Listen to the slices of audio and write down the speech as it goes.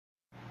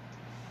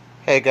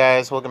Hey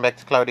guys, welcome back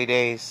to Cloudy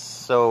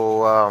Days.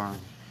 I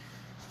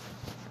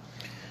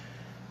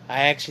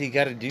actually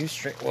got a new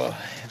strain. Well,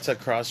 it's a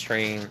cross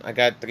strain. I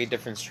got 3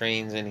 different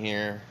strains in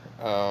here.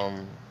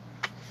 I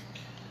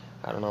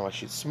don't know if I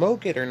should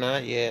smoke it or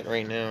not yet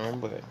right now,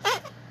 but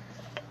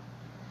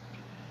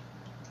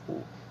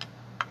ooh,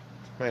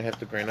 might have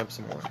to grind up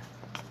some more.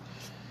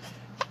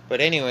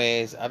 But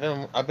anyways, I've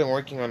been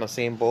working on the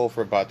same bowl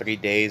for about 3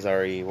 days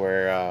already,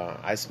 where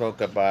I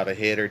smoke about a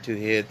hit or 2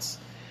 hits.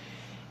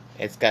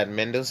 It's got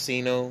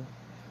Mendocino,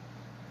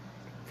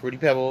 Fruity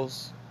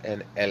Pebbles,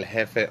 and El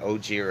Jefe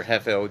OG or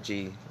Jefe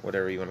OG,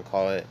 whatever you want to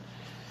call it.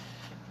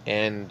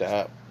 And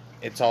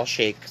it's all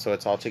shake, so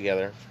it's all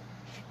together.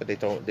 But they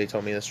told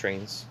me the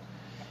strains,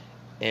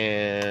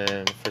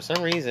 and for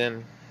some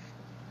reason,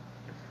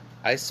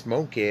 I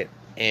smoke it,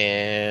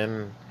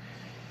 and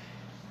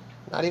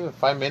not even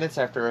 5 minutes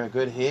after a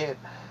good hit,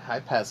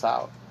 I pass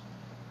out.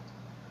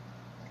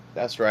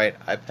 That's right,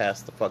 I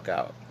pass the fuck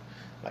out.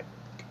 Like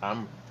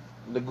I'm,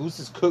 the goose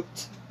is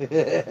cooked.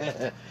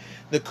 The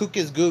cook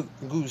is good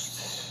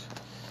goose.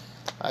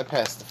 I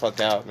passed the fuck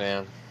out,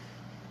 man.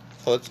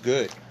 So it's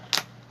good.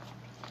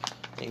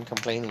 Ain't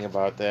complaining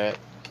about that.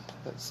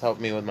 That's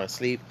helped me with my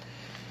sleep.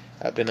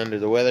 I've been under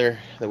the weather.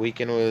 The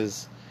weekend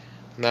was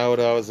not what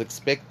I was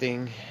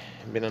expecting.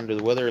 I've been under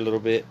the weather a little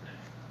bit.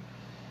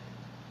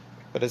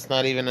 But it's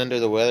not even under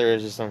the weather.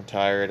 It's just I'm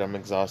tired. I'm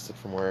exhausted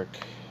from work.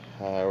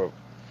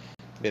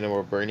 Been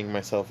over burning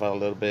myself out a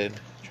little bit.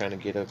 Trying to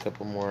get a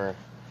couple more.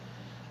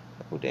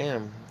 Oh,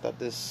 damn. I thought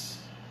this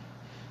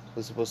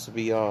was supposed to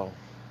be all.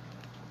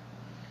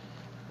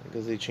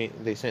 Because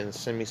they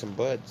sent me some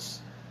buds.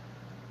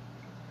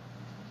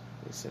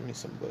 They sent me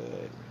some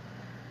bud.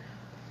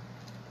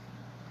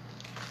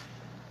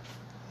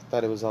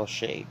 Thought it was all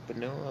shake, but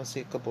no, I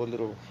see a couple of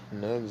little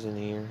nugs in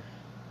here.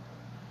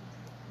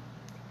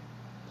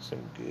 Some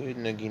good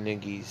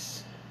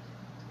nuggies.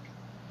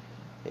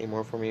 Hey,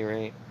 more for me,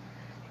 right?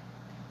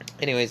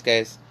 Anyways,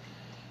 guys,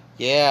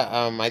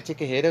 yeah, I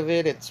take a hit of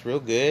it. It's real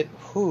good.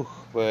 Whew.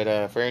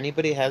 But for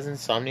anybody who has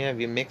insomnia, if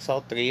you mix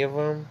all 3 of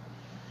them,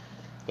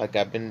 like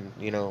I've been,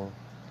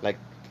 like,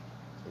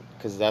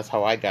 because that's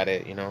how I got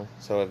it.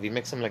 So if you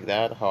mix them like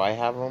that, how I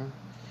have them,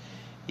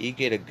 you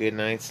get a good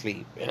night's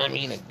sleep. And I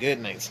mean a good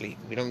night's sleep.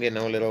 You don't get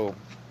no little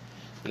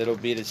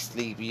bit of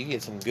sleep. You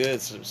get some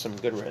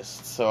good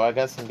rest. So I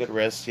got some good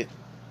rest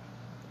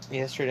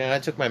yesterday. I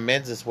took my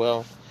meds as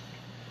well.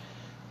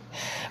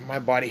 My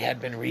body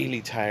had been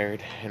really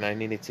tired, and I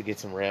needed to get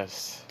some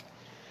rest.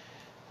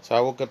 So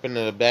I woke up in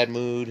a bad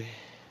mood,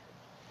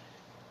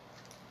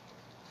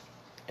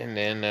 and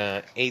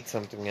then ate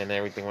something, and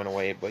everything went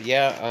away. But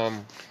yeah,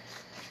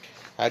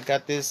 I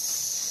got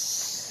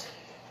this.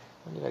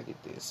 When did I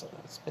get this?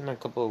 It's been a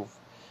couple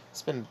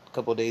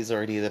days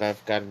already that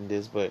I've gotten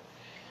this, but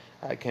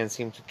I can't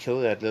seem to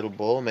kill that little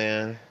bull,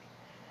 man.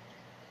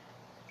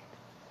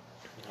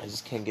 I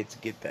just can't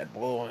get that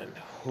bull, and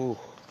whew,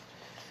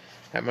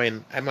 I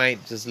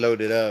might just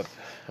load it up.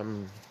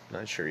 I'm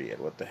not sure yet.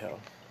 What the hell?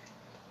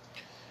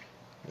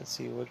 Let's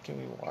see, what can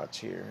we watch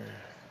here?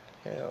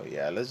 Hell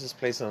yeah, let's just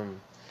play some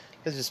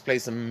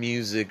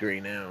music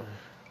right now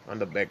on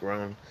the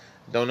background.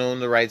 Don't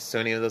own the rights to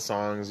any of the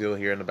songs you'll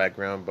hear in the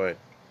background, but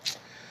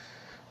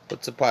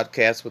what's a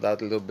podcast without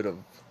a little bit of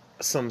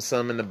some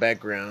in the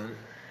background?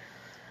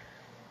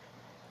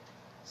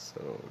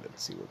 So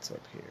let's see what's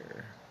up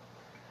here.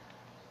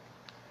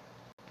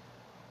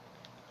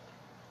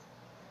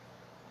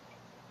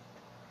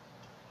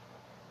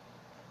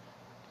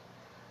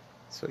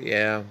 So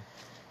yeah,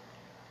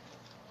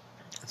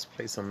 let's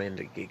play some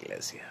Enrique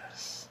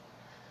Iglesias.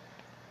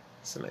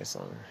 It's a nice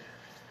song.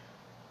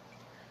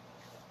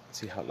 Let's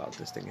see how loud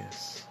this thing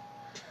is.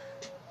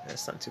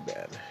 That's not too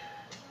bad.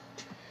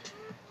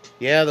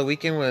 Yeah, the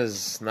weekend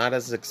was not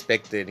as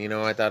expected.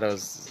 I thought it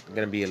was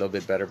gonna be a little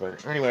bit better,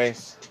 but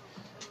anyways,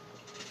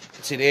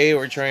 today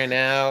we're trying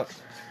out.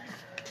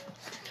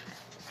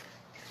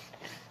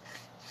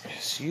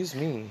 Excuse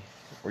me.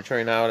 We're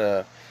trying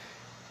out.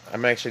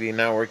 I'm actually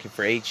now working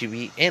for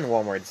HEB and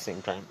Walmart at the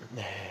same time.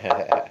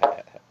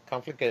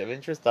 Conflict of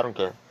interest? I don't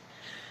care.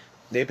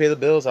 They pay the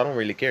bills. I don't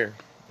really care.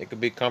 It could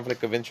be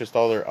conflict of interest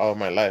all of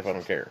my life. I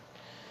don't care.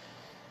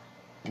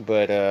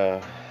 But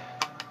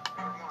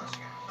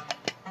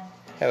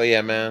hell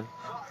yeah, man.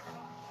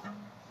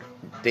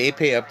 They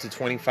pay up to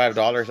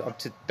 $25, up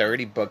to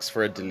 $30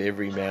 for a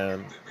delivery,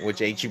 man, which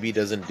HEB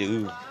doesn't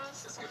do.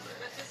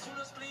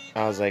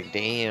 I was like,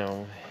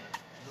 damn.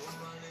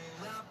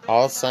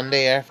 All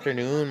Sunday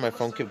afternoon, my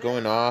phone kept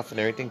going off and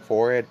everything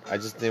for it. I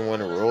just didn't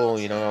want to roll,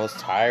 I was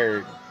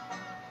tired.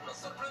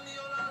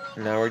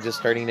 Now we're just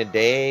starting the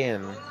day,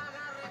 and look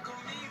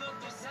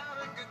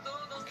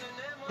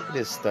at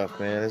this stuff,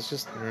 man. It's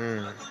just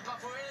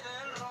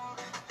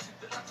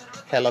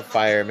hella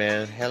fire,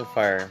 man. Hella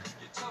fire.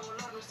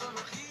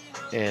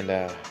 And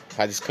I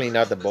just cleaned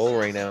out the bowl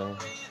right now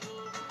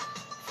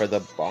for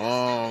the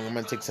bong. I'm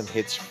gonna take some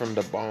hits from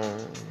the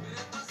bong.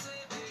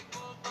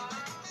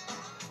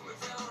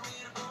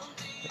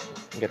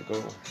 Gotta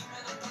go.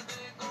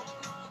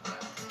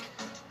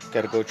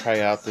 Gotta go try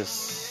out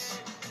this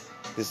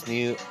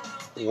new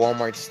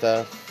Walmart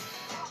stuff.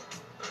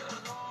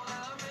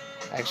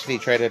 I actually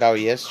tried it out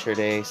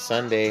yesterday,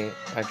 Sunday.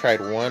 I tried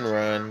one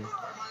run.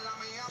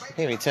 It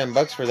paid me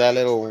 $10 for that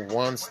little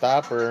one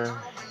stopper.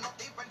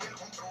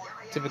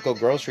 Typical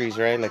groceries,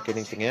 right? Like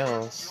anything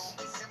else.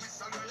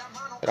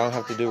 I don't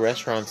have to do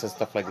restaurants and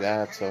stuff like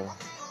that, so.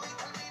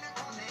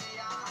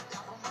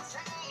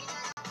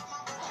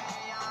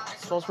 It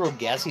smells real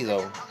gassy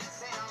though.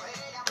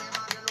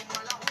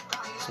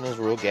 It smells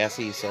real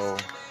gassy, so.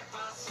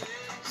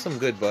 Some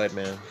good bud,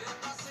 man.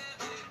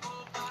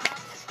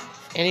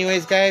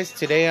 Anyways,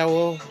 guys,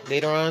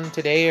 later on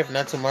today, if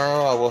not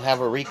tomorrow, I will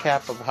have a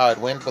recap of how it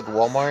went with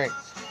Walmart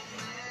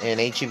and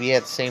HEB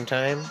at the same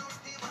time.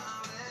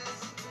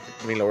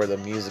 Let me lower the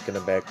music in the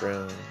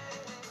background.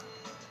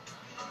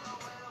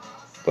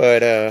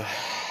 But,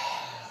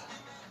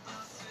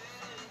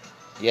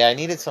 yeah, I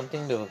needed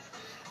something to...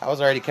 I was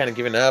already kind of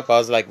giving up. I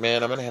was like,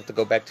 man, I'm going to have to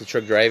go back to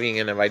truck driving,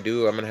 and if I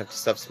do, I'm going to have to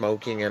stop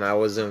smoking, and I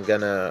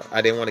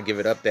didn't want to give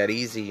it up that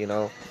easy, you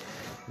know.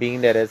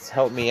 Being that it's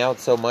helped me out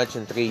so much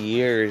in 3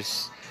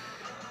 years.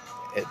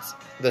 It's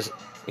this,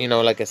 you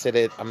know, like I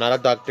said, I'm not a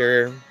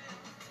doctor.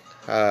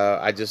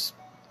 I just,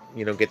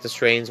 you know, get the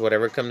strains,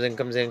 whatever comes in,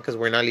 because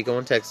we're not legal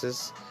in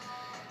Texas.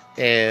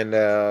 And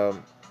I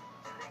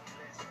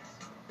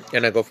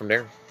go from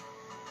there.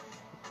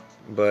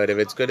 But if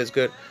it's good, it's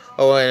good.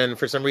 Oh, and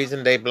for some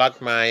reason, they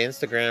blocked my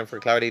Instagram for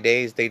Cloudy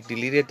Days. They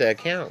deleted the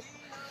account.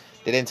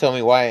 They didn't tell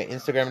me why.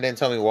 Instagram didn't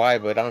tell me why,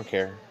 but I don't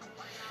care.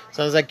 As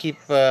long as I keep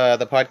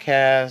the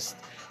podcast,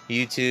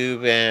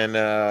 YouTube,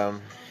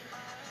 and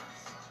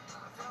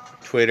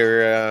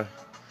Twitter,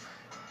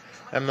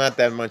 I'm not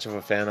that much of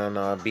a fan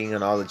on being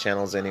on all the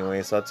channels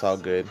anyway, so that's all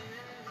good.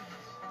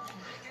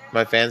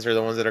 My fans are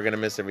the ones that are going to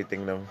miss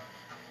everything, though.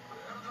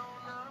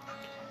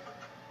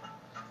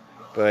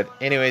 But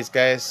anyways,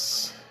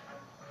 guys,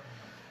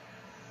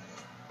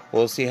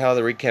 we'll see how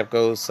the recap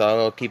goes, so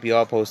I'll keep you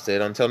all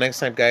posted. Until next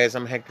time, guys,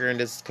 I'm Hector, and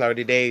this is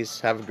Cloudy Days.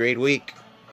 Have a great week.